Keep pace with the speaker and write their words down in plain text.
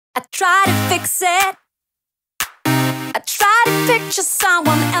I try to fix it. I try to picture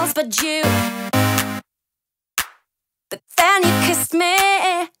someone else but you. But then you kissed me,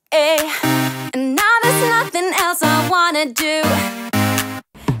 and now there's nothing else I wanna do.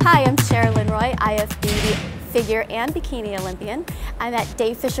 Hi, I'm Sherlyn, IFBB figure and bikini Olympian. I'm at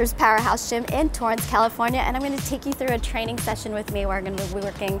Dave Fisher's Powerhouse Gym in Torrance, California, and I'm going to take you through a training session with me where I'm going to be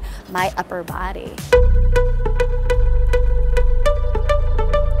working my upper body.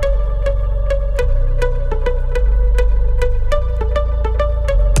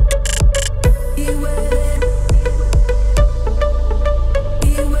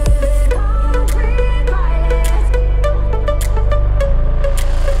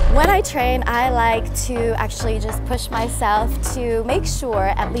 When I train, I like to actually just push myself to make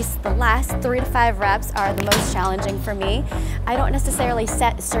sure at least the last 3 to 5 reps are the most challenging for me. I don't necessarily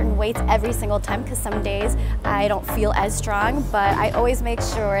set certain weights every single time because some days I don't feel as strong, but I always make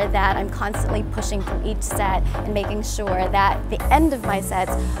sure that I'm constantly pushing through each set and making sure that the end of my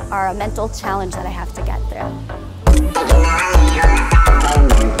sets are a mental challenge that I have to get through.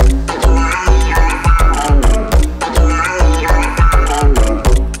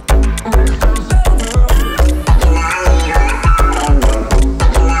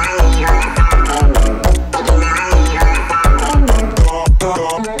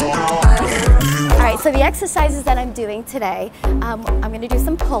 So the exercises that I'm doing today, I'm going to do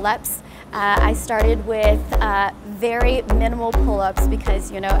some pull-ups. I started with very minimal pull-ups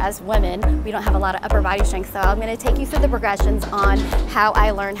because, you know, as women, we don't have a lot of upper body strength. So I'm going to take you through the progressions on how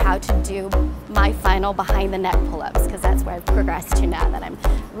I learned how to do my final behind the neck pull-ups, because that's where I've progressed to now that I'm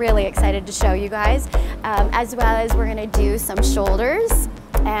really excited to show you guys. As well as we're going to do some shoulders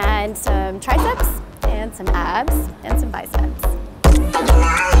and some triceps and some abs and some biceps.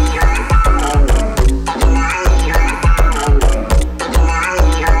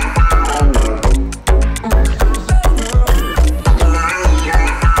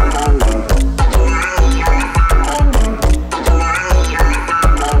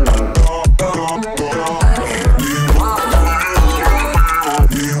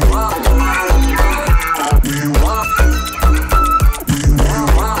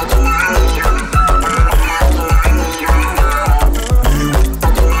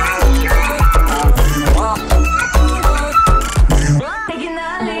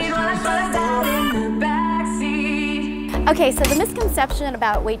 Okay, so the misconception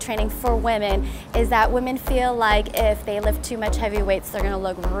about weight training for women is that women feel like if they lift too much heavy weights, they're gonna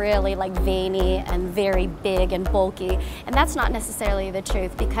look really like veiny and very big and bulky. And that's not necessarily the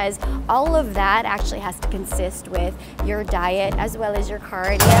truth, because all of that actually has to consist with your diet as well as your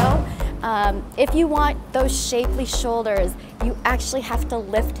cardio. If you want those shapely shoulders, you actually have to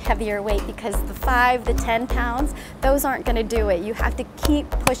lift heavier weight, because the 5 to 10 pounds, those aren't gonna do it. You have to keep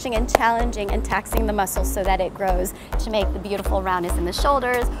pushing and challenging and taxing the muscles so that it grows to make the beautiful roundness in the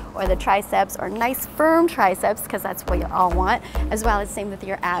shoulders or the triceps, or nice firm triceps, because that's what you all want, as well as same with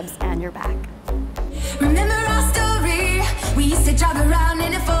your abs and your back. Remember our story? We used to drive around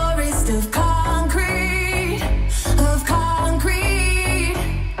in a forest of concrete, of concrete.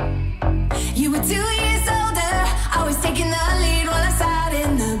 You were 2 years older, I was taking the lead while I sat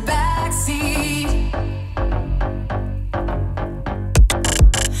in the back seat.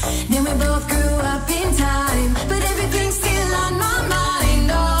 Then we both grew up in time, but everything's still on my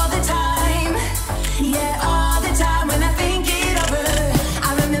mind all the time. Yeah, all the time when I think it over.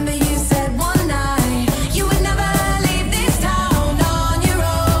 I remember you said one night you would never leave this town on your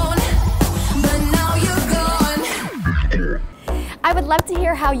own, but now you're gone. I would love to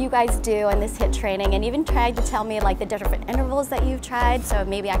hear how you guys do in this HIIT training, and even try to tell me like the different intervals that you've tried, so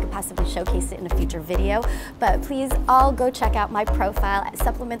maybe I could possibly showcase it in a future video. But please all go check out my profile at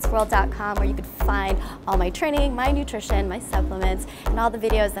supplementsworld.com, where you can find all my training, my nutrition, my supplements, and all the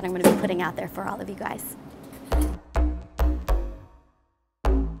videos that I'm going to be putting out there for all of you guys.